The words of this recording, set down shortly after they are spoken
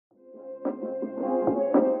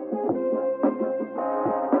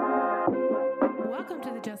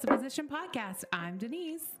Juxtaposition Podcast. I'm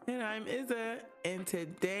Denise. And I'm Izza. And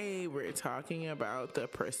today we're talking about the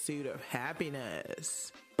pursuit of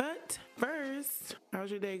happiness. But first, how's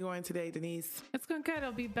your day going today, Denise? It's going good.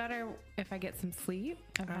 It'll be better if I get some sleep.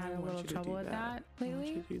 I've had a little trouble with that lately. I want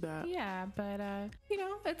you to do that. Yeah, but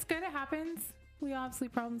it's good. It happens. We all have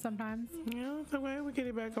sleep problems sometimes. Yeah, it's okay. We're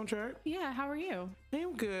getting back on track. Yeah, how are you?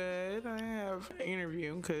 I'm good. I have an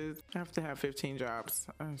interview because I have to have 15 jobs.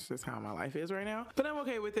 That's just how my life is right now. But I'm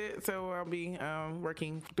okay with it. So I'll be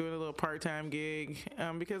working, doing a little part-time gig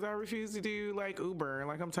because I refuse to do like Uber.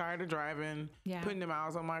 Like I'm tired of driving, putting the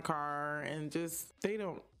miles on my car, and just they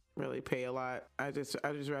don't really pay a lot. I just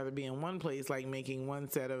rather be in one place, like making one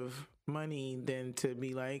set of money than to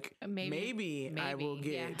be like maybe I will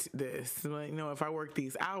get this. Like, no, if I work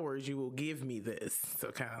these hours, you will give me this.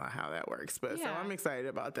 So kind of like how that works. But so I'm excited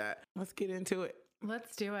about that. Let's get into it.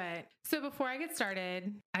 Let's do it. So before I get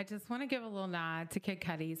started, I just want to give a little nod to Kid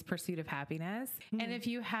Cudi's Pursuit of Happiness. Mm. And if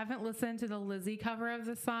you haven't listened to the Lizzie cover of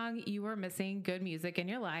the song, you are missing good music in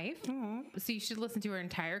your life. Mm. So you should listen to her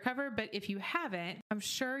entire cover. But if you haven't, I'm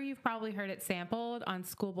sure you've probably heard it sampled on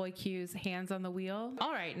Schoolboy Q's Hands on the Wheel.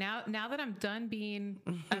 All right, now that I'm done being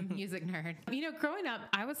a music nerd, growing up,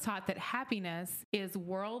 I was taught that happiness is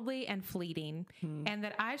worldly and fleeting, and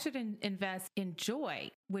that I should invest in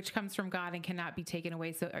joy, which comes from God and cannot be taken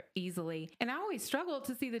away so easily. And I always struggled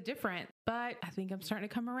to see the difference, but I think I'm starting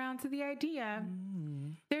to come around to the idea.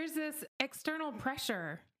 There's this external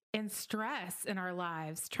pressure and stress in our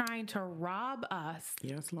lives trying to rob us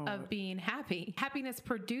of being happy. Happiness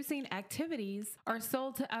producing activities are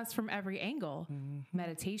sold to us from every angle.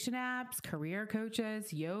 Meditation apps, career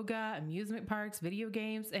coaches, yoga, amusement parks, video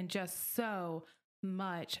games, and just so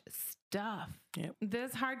much stuff. Yep.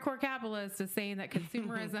 This hardcore capitalist is saying that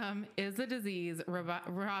consumerism is a disease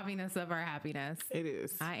robbing us of our happiness. It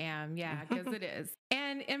is. I am. Yeah, because it is.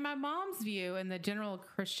 And in my mom's view and the general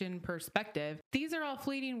Christian perspective, these are all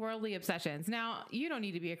fleeting worldly obsessions. Now, you don't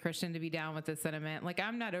need to be a Christian to be down with this sentiment. Like,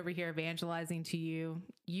 I'm not over here evangelizing to you.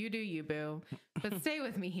 You do you, boo. But stay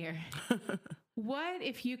with me here. What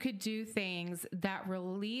if you could do things that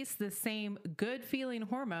release the same good feeling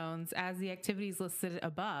hormones as the activities listed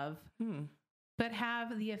above, but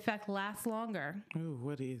have the effect last longer? Ooh,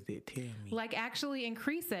 what is it? Tell me. Like actually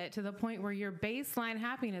increase it to the point where your baseline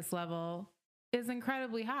happiness level is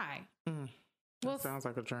incredibly high. That sounds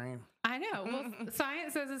like a dream. I know. Well,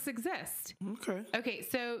 science says this exists. Okay.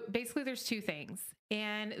 So basically there's two things.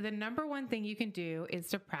 And the number one thing you can do is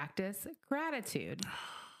to practice gratitude.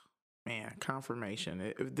 Man, confirmation.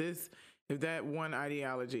 If that one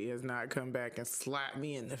ideology has not come back and slapped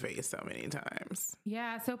me in the face so many times.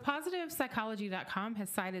 Yeah. So positivepsychology.com has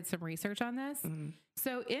cited some research on this.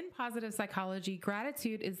 So in positive psychology,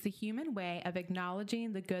 gratitude is the human way of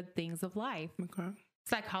acknowledging the good things of life.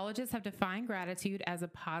 Psychologists have defined gratitude as a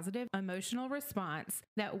positive emotional response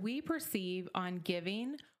that we perceive on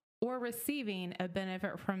giving or receiving a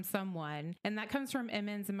benefit from someone. And that comes from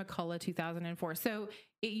Emmons and McCullough, 2004. So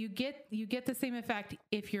you get the same effect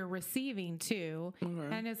if you're receiving too.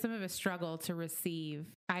 I know some of us struggle to receive.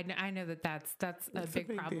 I know that's a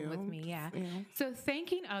big problem with me. Yeah. So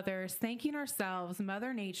thanking others, thanking ourselves,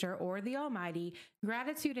 Mother Nature, or the Almighty,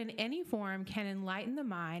 gratitude in any form can enlighten the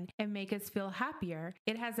mind and make us feel happier.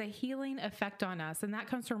 It has a healing effect on us. And that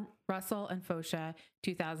comes from Russell and Fosha,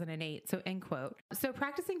 2008. So end quote. So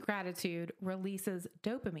practicing gratitude releases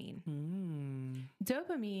dopamine.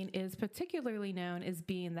 Dopamine is particularly known as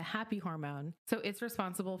being the happy hormone. So it's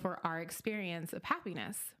responsible for our experience of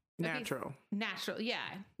happiness. Natural. Yeah.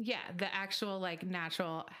 The actual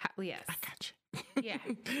natural. Yes. I got you. Yeah.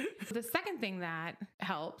 The second thing that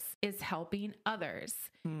helps is helping others.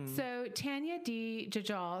 So Tanya D.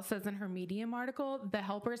 Jajal says in her Medium article, The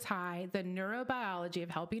Helper's High, the neurobiology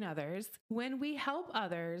of helping others. When we help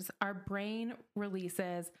others, our brain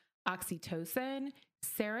releases oxytocin,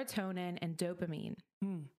 serotonin, and dopamine.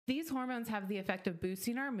 These hormones have the effect of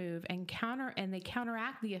boosting our mood and they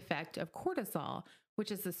counteract the effect of cortisol,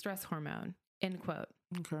 which is the stress hormone. End quote.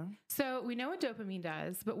 Okay. So we know what dopamine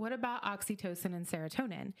does, but what about oxytocin and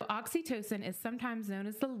serotonin? Oxytocin is sometimes known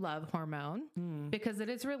as the love hormone because it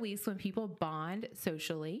is released when people bond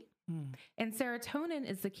socially. And serotonin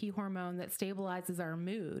is the key hormone that stabilizes our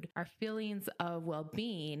mood, our feelings of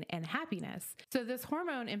well-being and happiness. So this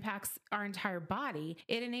hormone impacts our entire body.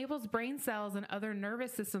 It enables brain cells and other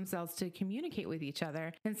nervous system cells to communicate with each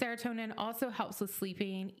other. And serotonin also helps with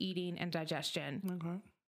sleeping, eating, and digestion. Okay.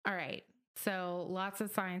 All right. So lots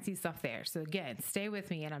of sciencey stuff there. So again, stay with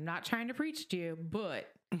me. And I'm not trying to preach to you, but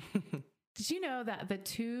Did you know that the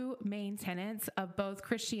two main tenets of both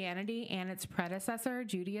Christianity and its predecessor,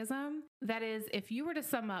 Judaism, that is, if you were to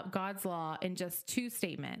sum up God's law in just two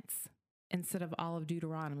statements, instead of all of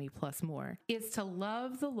Deuteronomy plus more, is to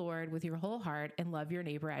love the Lord with your whole heart and love your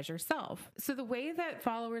neighbor as yourself. So the way that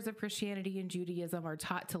followers of Christianity and Judaism are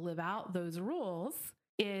taught to live out those rules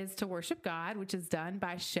is to worship God, which is done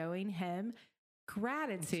by showing him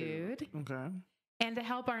gratitude. Okay. And to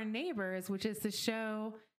help our neighbors, which is to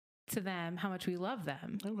show to them how much we love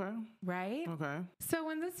them. Okay. Right? Okay. So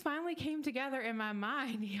when this finally came together in my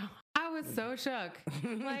mind, I was so shook.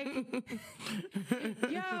 Like,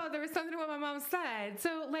 there was something what my mom said.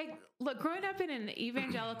 So look, growing up in an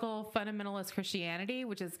evangelical fundamentalist Christianity,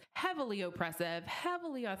 which is heavily oppressive,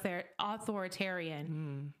 heavily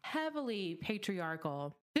authoritarian, heavily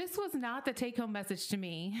patriarchal, this was not the take-home message to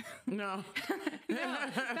me. No. No,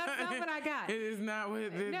 that's not what I got. It is not what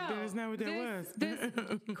that is not what that was. This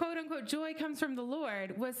quote unquote joy comes from the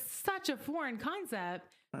Lord was such a foreign concept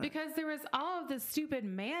because there was all of this stupid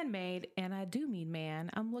man-made, and I do mean man,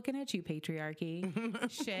 I'm looking at you, patriarchy,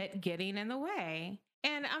 shit getting in the way.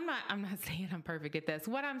 And I'm not saying I'm perfect at this.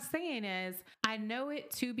 What I'm saying is I know it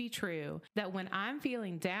to be true that when I'm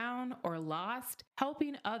feeling down or lost,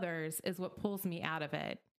 helping others is what pulls me out of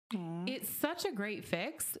it. It's such a great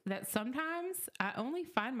fix that sometimes I only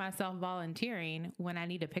find myself volunteering when I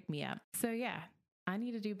need to pick me up. So yeah, I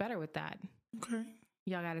need to do better with that. Okay.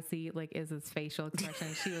 Y'all got to see Iz's facial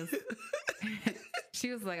expression. She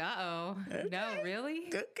was like, uh-oh. Okay. No, really?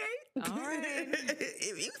 Okay. All right.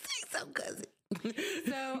 If you say so, cousin.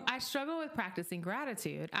 So I struggle with practicing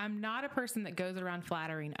gratitude. I'm not a person that goes around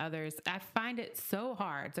flattering others. I find it so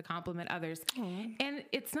hard to compliment others. And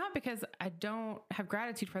it's not because I don't have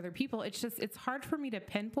gratitude for other people. It's just, it's hard for me to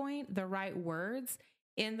pinpoint the right words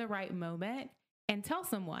in the right moment and tell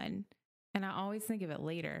someone. And I always think of it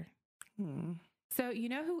later. So you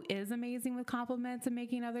know who is amazing with compliments and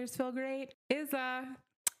making others feel great? Izza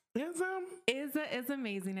is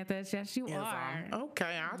amazing at this. Yes, you are.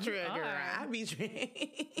 Okay, I'll trigger. I'll be trained.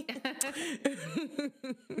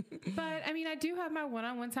 But I mean, I do have my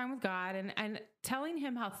one-on-one time with God and telling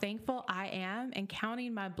him how thankful I am and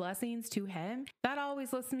counting my blessings to him, that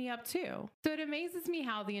always lifts me up too. So it amazes me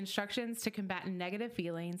how the instructions to combat negative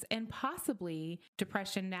feelings and possibly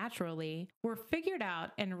depression naturally were figured out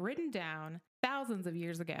and written down thousands of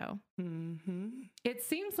years ago. It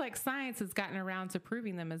seems like science has gotten around to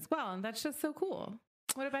proving them as well, and that's just so cool.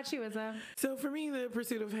 What about you, Izza? So for me, the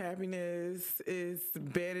pursuit of happiness is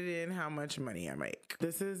bedded in how much money I make.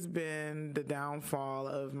 This has been the downfall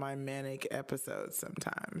of my manic episodes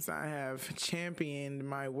sometimes. I have championed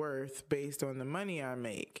my worth based on the money I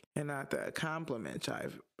make and not the accomplishments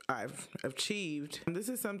I've achieved. This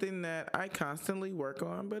is something that I constantly work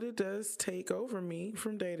on, but it does take over me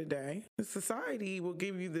from day to day. The society will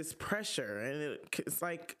give you this pressure, and it's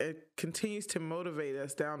like it continues to motivate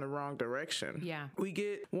us down the wrong direction. Yeah. We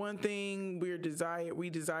get one thing we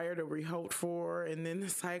desired or we hoped for, and then the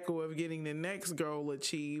cycle of getting the next goal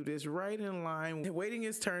achieved is right in line, waiting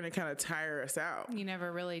its turn to kind of tire us out. You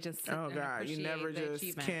never really just you never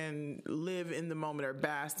just can live in the moment or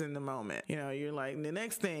bask in the moment. You're like, the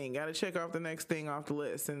next thing, got to check off the next thing off the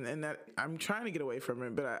list, and that I'm trying to get away from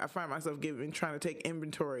it, but I find myself trying to take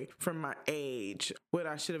inventory from my age, what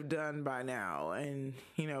I should have done by now, and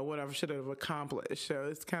what I should have accomplished. So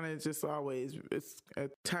it's kind of just always, it's a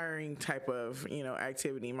tiring type of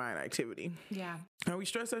mind activity. Yeah. And we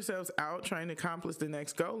stress ourselves out trying to accomplish the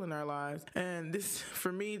next goal in our lives, and this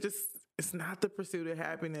for me it's not the pursuit of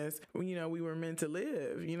happiness, we were meant to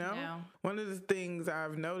live, No. One of the things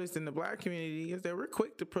I've noticed in the Black community is that we're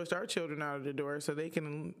quick to push our children out of the door so they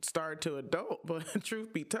can start to adult. But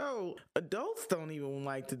truth be told, adults don't even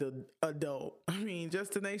like to adult. I mean,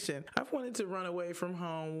 just a nation. I've wanted to run away from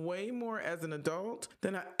home way more as an adult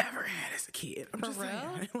than I ever had as a kid. I'm just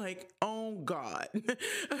saying, like, oh God.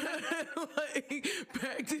 Like,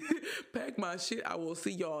 pack my shit. I will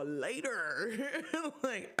see y'all later.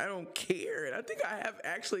 Like, I don't care. And I think I have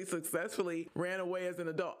actually successfully ran away as an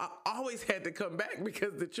adult. I always had to come back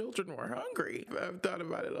because the children were hungry. I've thought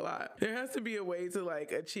about it a lot. There has to be a way to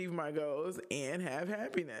achieve my goals and have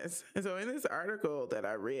happiness. And so in this article that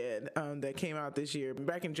I read that came out this year,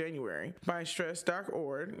 back in January, by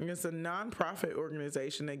stress.org, it's a nonprofit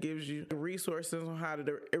organization that gives you resources on how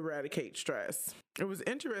to eradicate stress. It was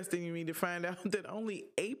interesting to me to find out that only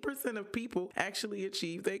 8% of people actually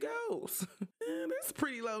achieve their goals. That's a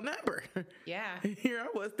pretty low number. Yeah. Here I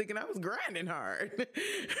was thinking I was grinding hard.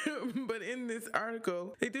 But in this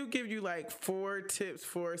article, they do give you 4 tips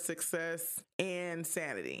for success and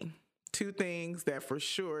sanity. Two things that for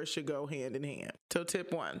sure should go hand in hand. So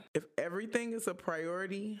tip 1, if everything is a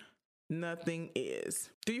priority, nothing is.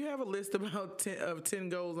 Do you have a list about 10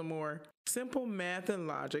 goals or more? Simple math and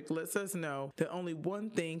logic lets us know that only one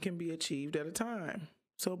thing can be achieved at a time.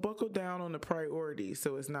 So buckle down on the priorities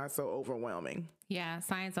so it's not so overwhelming. Yeah,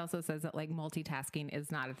 science also says that like multitasking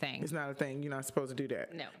is not a thing. It's not a thing. You're not supposed to do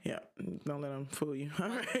that. No. Yeah, don't let them fool you. All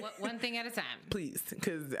right. One thing at a time. Please,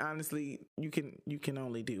 because honestly, you can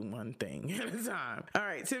only do one thing at a time. All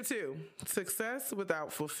right, tip 2. Success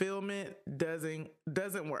without fulfillment doesn't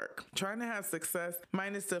work. Trying to have success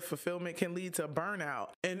minus the fulfillment can lead to burnout.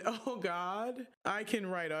 And oh God, I can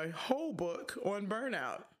write a whole book on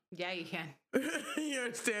burnout. Yeah, you can. You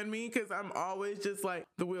understand me? Because I'm always just like,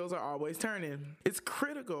 the wheels are always turning. It's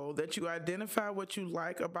critical that you identify what you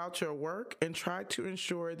like about your work and try to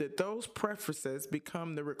ensure that those preferences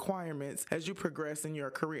become the requirements as you progress in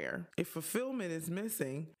your career. If fulfillment is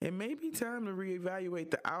missing, it may be time to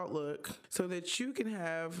reevaluate the outlook so that you can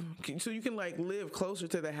like live closer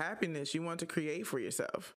to the happiness you want to create for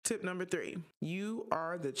yourself. Tip number 3, you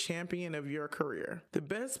are the champion of your career. The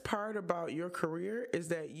best part about your career is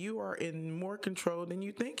that you are in more control than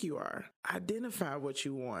you think you are. Identify what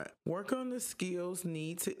you want. Work on the skills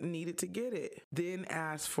needed to get it. Then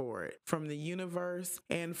ask for it from the universe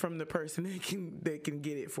and from the person that can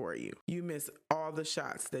get it for you. You miss all the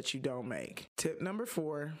shots that you don't make. Tip number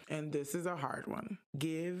 4, and this is a hard one.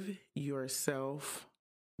 Give yourself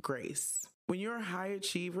grace. When you're a high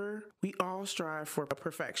achiever, we all strive for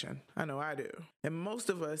perfection. I know I do. And most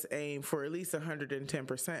of us aim for at least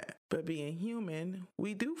 110%. But being human,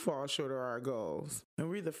 we do fall short of our goals. And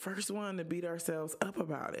we're the first one to beat ourselves up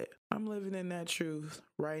about it. I'm living in that truth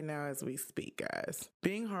right now as we speak, guys.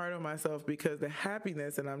 Being hard on myself because the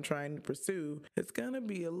happiness that I'm trying to pursue is going to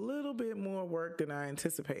be a little bit more work than I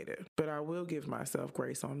anticipated. But I will give myself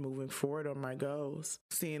grace on moving forward on my goals,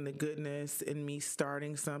 seeing the goodness in me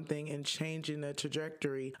starting something and changing the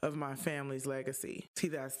trajectory of my family's legacy. See,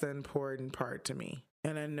 that's the important part to me.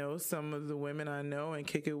 And I know some of the women I know and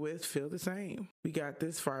kick it with feel the same. We got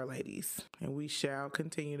this far, ladies, and we shall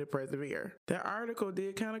continue to persevere. That article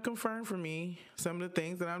did kind of confirm for me some of the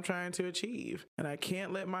things that I'm trying to achieve. And I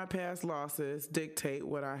can't let my past losses dictate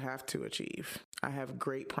what I have to achieve. I have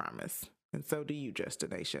great promise. And so do you,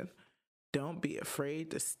 Justination. Don't be afraid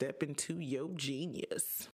to step into your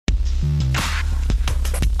genius.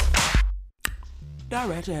 The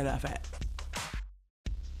wretched elephant.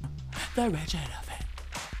 The wretched elephant.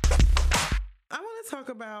 I want to talk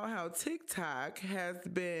about how TikTok has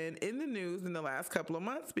been in the news in the last couple of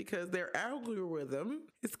months because their algorithm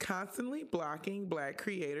is constantly blocking Black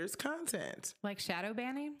creators' content. Like shadow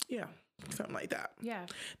banning? Yeah. Something like that. Yeah.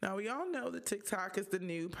 Now, we all know that TikTok is the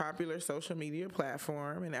new popular social media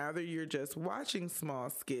platform, and either you're just watching small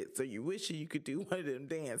skits or you wish you could do one of them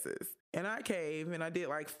dances. And I caved and I did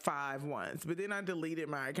like 5 once, but then I deleted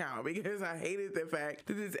my account because I hated the fact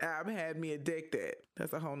that this app had me addicted.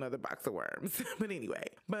 That's a whole nother box of worms. But anyway,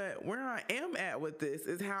 where I am at with this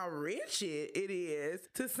is how rigid it is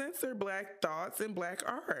to censor Black thoughts and Black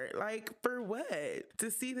art. Like, for what?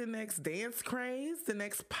 To see the next dance craze, the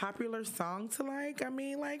next popular song to like? I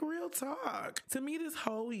mean, like, real talk. To me, this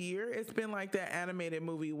whole year, it's been like that animated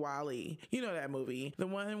movie WALL-E. You know that movie? The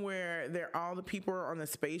one where all the people are on the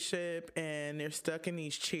spaceship and they're stuck in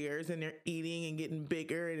these chairs and they're eating and getting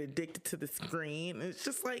bigger and addicted to the screen. It's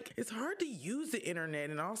just like, it's hard to use the internet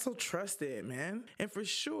and also trust it, man. And for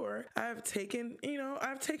sure, I've taken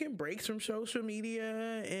breaks from social media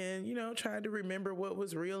and, tried to remember what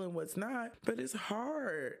was real and what's not. But it's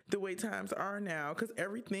hard the way times are now because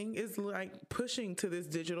everything is like pushing to this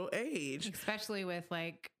digital age. Especially with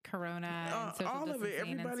like Corona and social all of it.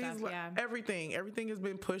 Everybody's and stuff, like, yeah. Everything has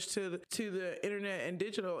been pushed to the internet and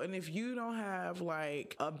digital. And if you don't have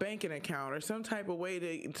like a banking account or some type of way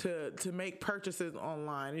to make purchases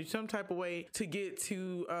online, or some type of way to get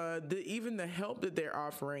to even the help that they're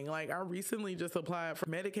offering. Like, I recently just applied for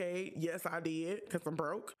Medicaid. Yes, I did because I'm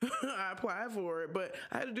broke. I applied for it, but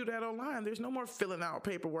I had to do that online. There's no more filling out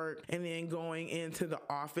paperwork and then going into the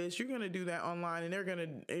office. You're gonna do that online, and they're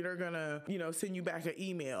gonna send you back an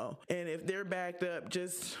email. And if they're backed up,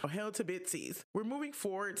 just hell to bitsies. We're moving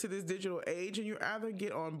forward to this digital age, and you either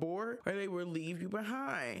get on board or they will leave you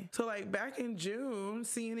behind. So like back in June,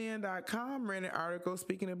 CNN.com ran an article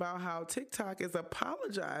speaking about how TikTok is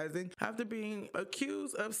apologizing after being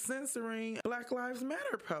accused of censoring Black Lives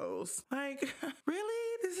Matter posts. Like,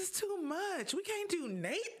 really? This is too much. We can't do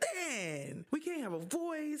Nathan. We can't have a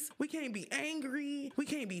voice. We can't be angry. We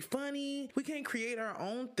can't be funny. We can't create our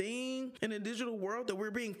own thing in a digital world that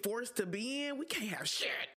we're being forced to be in. We can't have shit.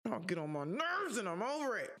 I'll get on my nerves and I'm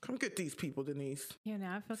over it. Come get these people, Denise. Yeah,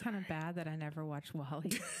 now I feel kind of bad that I never watched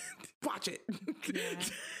Wally. Watch it. Yeah.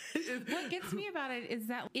 What gets me about it is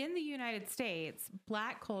that in the United States,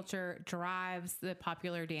 Black culture drives the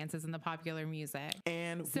popular dances and the popular music.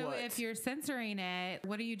 And so what? if you're censoring it,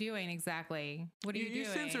 what are you doing exactly? What are you doing? You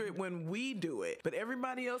censor it when we do it, but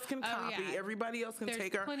everybody else can copy. Yeah. Everybody else can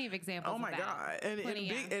take our. Plenty of examples. Oh my of that.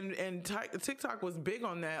 God! And TikTok was big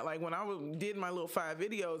on that. Like when I did my little 5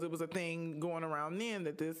 videos, it was a thing going around then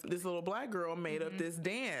that this little Black girl made up this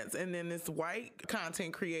dance, and then this white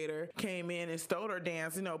content creator came in and stole her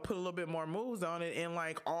dance. You know, put a little bit more moves on it, and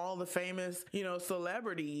like all the famous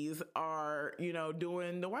celebrities are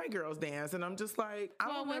doing the white girl's dance, and I'm just like,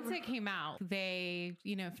 once it came out, they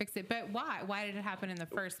fixed it. But why? Why did it happen in the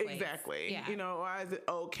first place? Exactly. Yeah. Why is it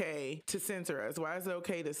okay to censor us? Why is it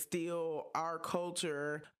okay to steal our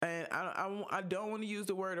culture? And I don't want to use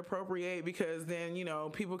the word appropriate, because then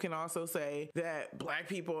people can also say that Black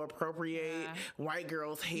people appropriate white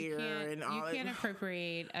girls' hair and all that. You can't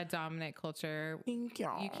appropriate a dominant culture. Thank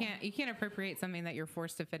y'all. You can't appropriate something that you're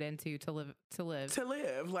forced to fit into to live.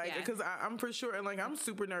 Like, because I'm for sure, and like I'm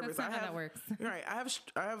super nervous. That's not how that works. Right. I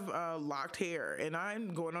have locked hair, and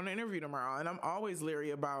I'm going on an interview tomorrow, and I'm always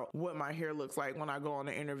leery about what my hair looks like when I go on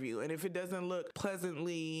an interview. And if it doesn't look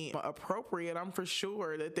pleasantly appropriate, I'm for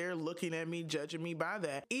sure that they're looking at me, judging me by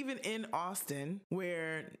that. Even in Austin,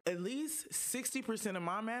 where at least 60% of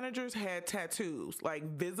my managers had tattoos, like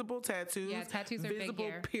visible tattoos. Yeah, tattoos are visible big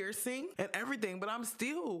here. Piercing and everything. But I'm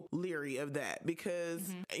still leery of that because,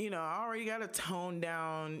 I already got to tone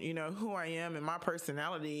down, who I am and my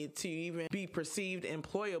personality to even be perceived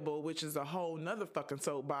employable, which is a whole nother fucking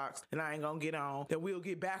soapbox, and I ain't gonna get on, that we'll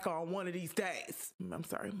get back on one of these days. I'm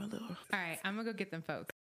sorry, my little. All right, I'm gonna go get them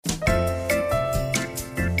folks.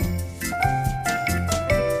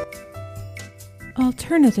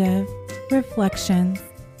 Alternative Reflections.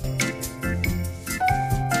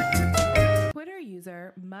 Twitter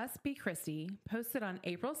user Must Be Christy posted on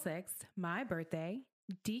April 6th, my birthday,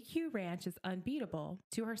 DQ Ranch is unbeatable,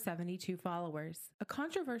 to her 72 followers. A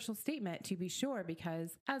controversial statement, to be sure,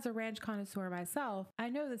 because as a ranch connoisseur myself, I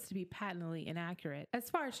know this to be patently inaccurate. As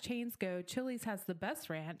far as chains go, Chili's has the best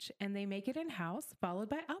ranch, and they make it in-house, followed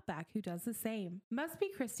by Outback, who does the same. Must Be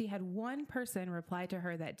Christy had one person reply to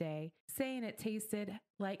her that day, saying it tasted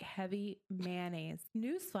like heavy mayonnaise.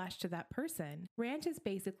 Newsflash to that person. Ranch is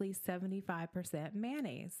basically 75%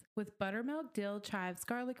 mayonnaise, with buttermilk, dill, chives,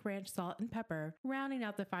 garlic, ranch, salt, and pepper rounding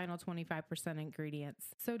out the final 25% ingredients.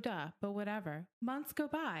 So duh, but whatever. Months go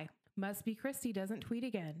by. Must Be Christy doesn't tweet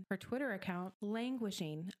again. Her Twitter account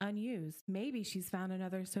languishing, unused. Maybe she's found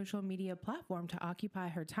another social media platform to occupy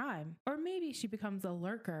her time. Or maybe she becomes a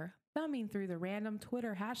lurker, thumbing through the random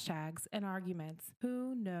Twitter hashtags and arguments.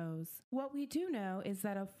 Who knows? What we do know is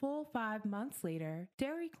that a full 5 months later,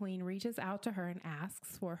 Dairy Queen reaches out to her and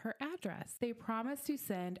asks for her address. They promise to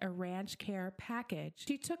send a ranch care package.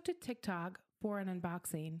 She took to TikTok for an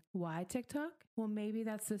unboxing. Why TikTok? Well, maybe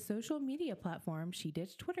that's the social media platform she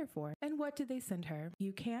ditched Twitter for. And what did they send her?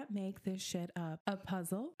 You can't make this shit up. A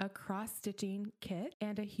puzzle, a cross-stitching kit,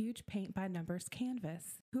 and a huge paint-by-numbers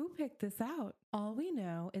canvas. Who picked this out? All we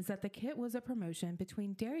know is that the kit was a promotion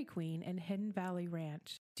between Dairy Queen and Hidden Valley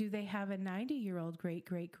Ranch. Do they have a 90-year-old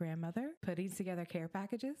great-great-grandmother putting together care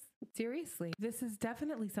packages? Seriously, this is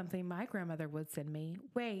definitely something my grandmother would send me.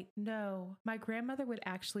 Wait, no. My grandmother would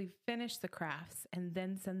actually finish the crafts and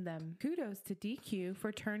then send them. Kudos to DQ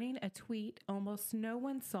for turning a tweet almost no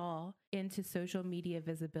one saw into social media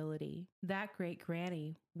visibility. That great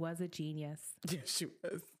granny was a genius. Yes, she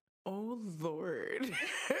was. Oh, Lord.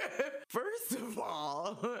 First of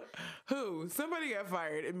all, somebody got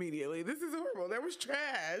fired immediately. This is horrible. That was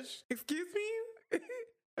trash. Excuse me?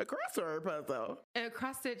 A crossword puzzle. A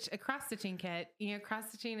cross-stitching kit.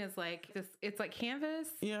 Cross-stitching is like this. It's like canvas.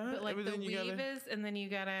 Yeah. But like the weave is, and then you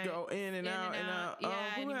gotta go in and out. Yeah.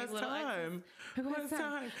 Oh, who has time? Who has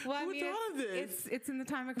time? Well, who thought of this? It's in the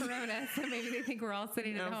time of Corona, so maybe they think we're all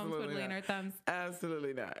sitting at home twiddling our thumbs.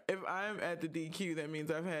 Absolutely not. If I'm at the DQ, that means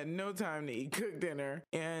I've had no time to eat cooked dinner,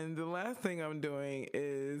 and the last thing I'm doing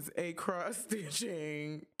is a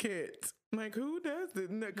cross-stitching kit. Like, who does it?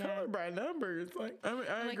 And the color by numbers. Like,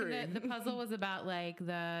 I agree. The puzzle was about like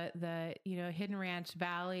the Hidden Ranch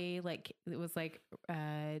Valley, like it was like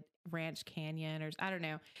Ranch Canyon, or I don't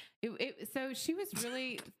know. So she was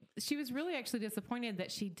really actually disappointed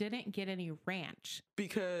that she didn't get any ranch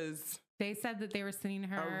because They said that they were sending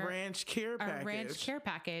her a ranch care package. A ranch care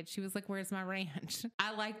package. She was like, "Where's my ranch?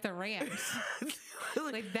 I like the ranch."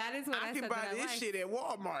 Like that is what I can said. buy that this shit at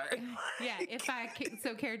Walmart. Yeah, if I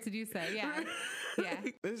so cared to do so. Yeah, yeah.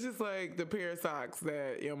 It's just like the pair of socks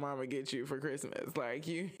that your mama gets you for Christmas. Like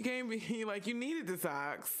you can't be like you needed the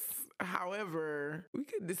socks. However, we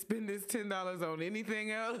could spend this $10 on anything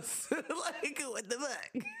else. Like, what the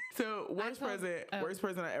fuck? So, worst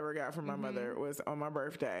present I ever got from my mother was on my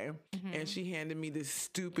birthday. And she handed me this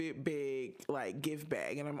stupid big, like, gift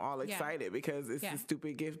bag. And I'm all excited because it's a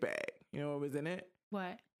stupid gift bag. You know what was in it?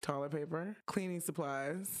 What? Toilet paper, cleaning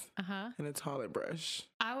supplies, and a toilet brush.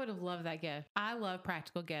 I would have loved that gift. I love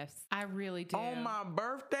practical gifts. I really do. On my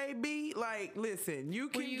birthday, B, like, listen, you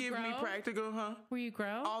can give me practical, huh? Were you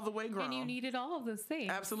grown? All the way grown. And you needed all of those things.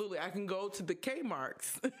 Absolutely. I can go to the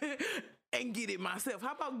Kmart's and get it myself.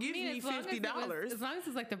 How about giving me $50? As long as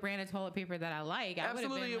it's like the brand of toilet paper that I like.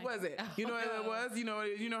 Absolutely, it wasn't. You know what it was?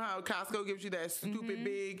 You know how Costco gives you that stupid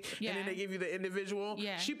big, and then they give you the individual.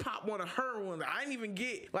 Yeah. She popped one of her ones. I didn't even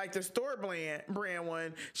get like the store brand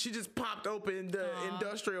one. She just popped open the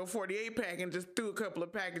industrial 48 pack and just threw a couple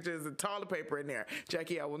of packages of toilet paper in there.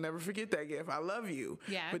 Jackie, I will never forget that gift. I love you.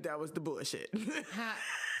 Yeah, but that was the bullshit.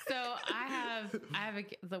 So I have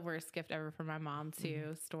the worst gift ever from my mom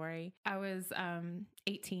too. Story. I was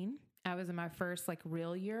 18. I was in my first like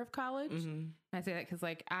real year of college. I say that because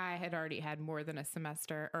like I had already had more than a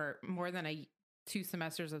semester or more than 2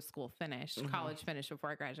 semesters of school finished, college finished before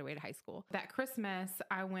I graduated high school. That Christmas,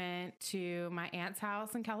 I went to my aunt's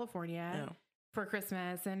house in California for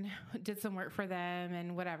Christmas and did some work for them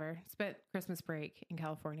and whatever. Spent Christmas break in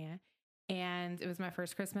California. And it was my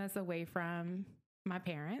first Christmas away from my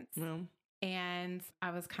parents. And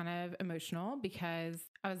I was kind of emotional because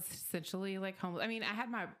I was essentially like homeless. I mean, I had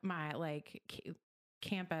my like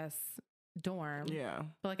campus dorm. Yeah.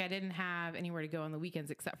 But like I didn't have anywhere to go on the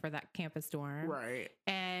weekends except for that campus dorm. Right.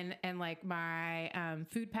 And like my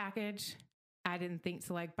food package, I didn't think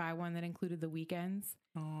to like buy one that included the weekends.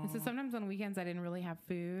 And so sometimes on weekends I didn't really have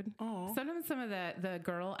food. Sometimes some of the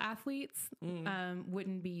girl athletes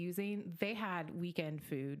wouldn't be using. They had weekend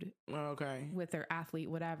food. With their athlete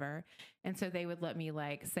whatever, and so they would let me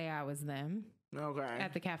like say I was them.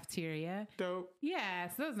 At the cafeteria. Dope. Yeah,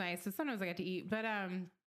 so that was nice. So sometimes I got to eat, but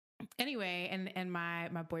anyway, and my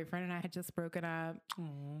boyfriend and I had just broken up,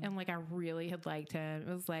 and like I really had liked him.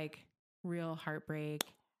 It was like real heartbreak.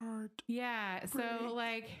 Yeah. So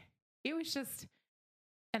like it was just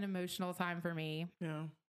an emotional time for me. Yeah.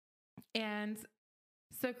 And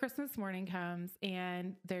so Christmas morning comes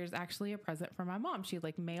and there's actually a present from my mom. She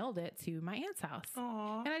like mailed it to my aunt's house.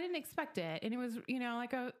 And I didn't expect it. And it was, you know,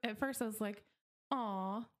 like at first I was like,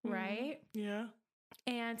 aw, right? Yeah.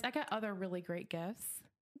 And I got other really great gifts.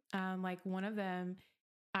 Like one of them,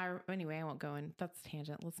 anyway, I won't go in. That's a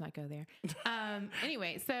tangent. Let's not go there.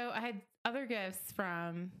 Anyway, so I had other gifts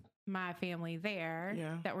from my family there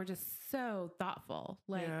that were just so thoughtful,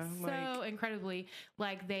 like so incredibly,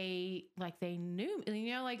 like they knew,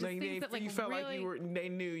 you know, like just things that like you felt really, like they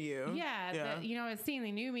knew you. Yeah. That, you know, I was seeing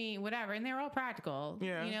they knew me, whatever, and they were all practical.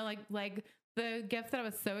 Yeah. You know, like the gift that I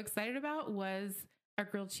was so excited about was a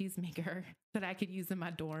grilled cheese maker that I could use in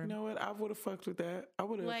my dorm. You know what? I would have fucked with that. I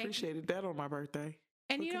would have appreciated that on my birthday.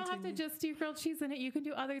 And you don't have to just do grilled cheese in it. You can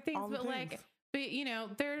do other things, but you know,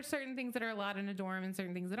 there are certain things that are allowed in a dorm and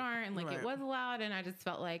certain things that aren't. And like it was allowed. And I just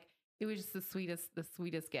felt like it was just the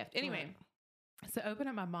sweetest gift. Anyway, so open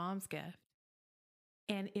up my mom's gift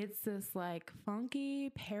and it's this like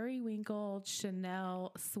funky periwinkle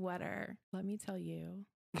Chanel sweater. Let me tell you,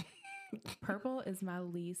 purple is my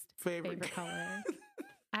least favorite color.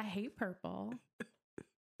 I hate purple.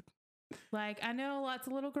 Like, I know lots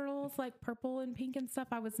of little girls like purple and pink and stuff.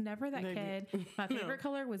 I was never that kid. My favorite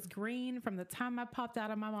color was green from the time I popped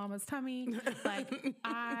out of my mama's tummy. Like,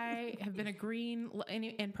 I have been a green,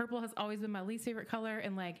 and purple has always been my least favorite color.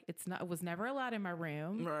 And like, it was never allowed in my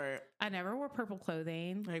room. Right. I never wore purple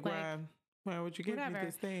clothing. Like why would you give me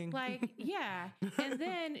this thing? Like, yeah. And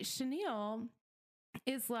then Chenille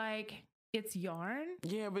is like, it's yarn.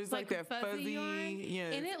 Yeah, but it's like that fuzzy yarn.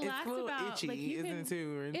 Yeah, and it lasts a little about itchy, like isn't it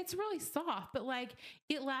too? It's really soft, but like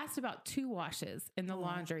it lasts about 2 washes in the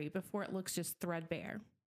laundry before it looks just threadbare.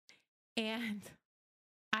 And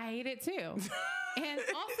I hate it too. And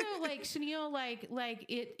also like Chenille, like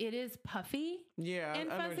it is puffy. Yeah, and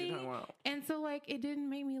fuzzy. I know what you're talking about. And so like it didn't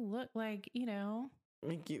make me look like, you know,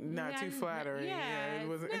 not too flattering. Yeah, it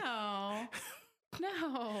wasn't.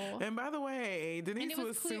 No. And by the way, Denise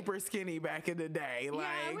was super skinny back in the day. Yeah,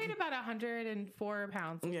 I weighed about 104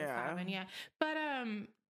 pounds. Yeah. Yeah. But,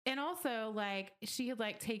 and also like she had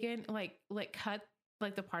like taken, like cut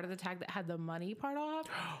like the part of the tag that had the money part off,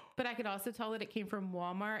 but I could also tell that it came from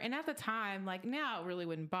Walmart. And at the time, like now it really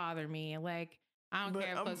wouldn't bother me. Like I don't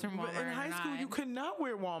care if clothes from Walmart. But in high school, you could not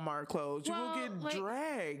wear Walmart clothes. You will get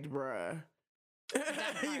dragged, bruh.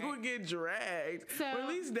 You would get dragged. So, or at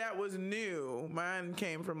least that was new. Mine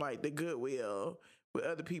came from like the Goodwill with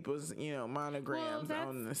other people's, monograms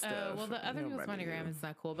on the stuff. Well, the other people's monogram is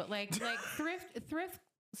not cool, but like thrift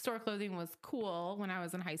store clothing was cool when I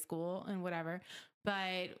was in high school and whatever,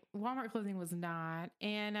 but Walmart clothing was not.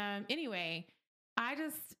 And anyway,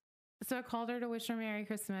 so I called her to wish her Merry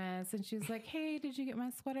Christmas, and she was like, "Hey, did you get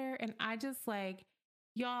my sweater?" And I just like,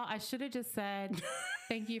 y'all, I should have just said,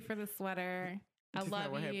 "Thank you for the sweater. I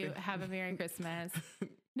love you. Happened. Have a Merry Christmas."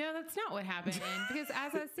 No, that's not what happened. Because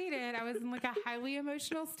as I stated, I was in like a highly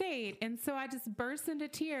emotional state. And so I just burst into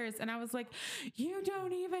tears and I was like, "You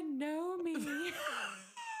don't even know me."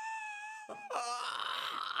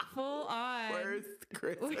 Full on. Worst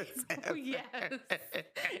Christmas ever. Yes.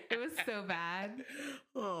 It was so bad.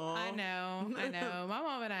 Aww. I know. My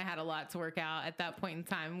mom and I had a lot to work out at that point in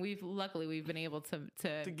time. Luckily we've been able to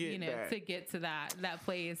get to that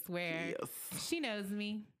place where she knows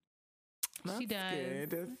me. She does.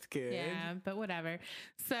 That's good. Yeah, but whatever.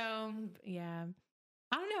 So yeah,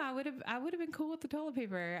 I don't know. I would have been cool with the toilet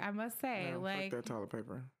paper. I must say, fuck that toilet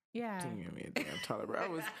paper. Yeah. Give me a damn toilet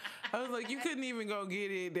paper. I was like, you couldn't even go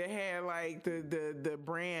get it that had like the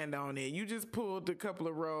brand on it. You just pulled a couple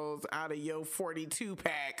of rolls out of your 42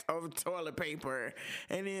 pack of toilet paper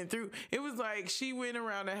and then it was like she went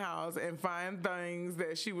around the house and find things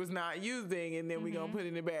that she was not using and then we gonna put it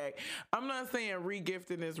in the bag. I'm not saying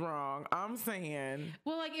regifting is wrong. I'm saying,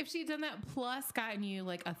 well, like if she'd done that plus gotten you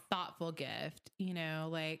like a thoughtful gift,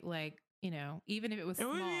 like even if it was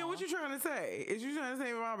small. What you trying to say? Is you trying to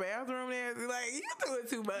say my bathroom there? Like, you doing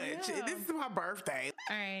too much. Yeah. This is my birthday.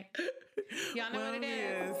 All right. Y'all know what it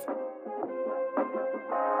is.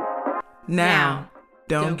 Now,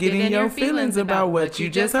 don't get in your feelings about what you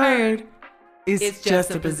just heard. It's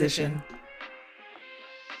just a position.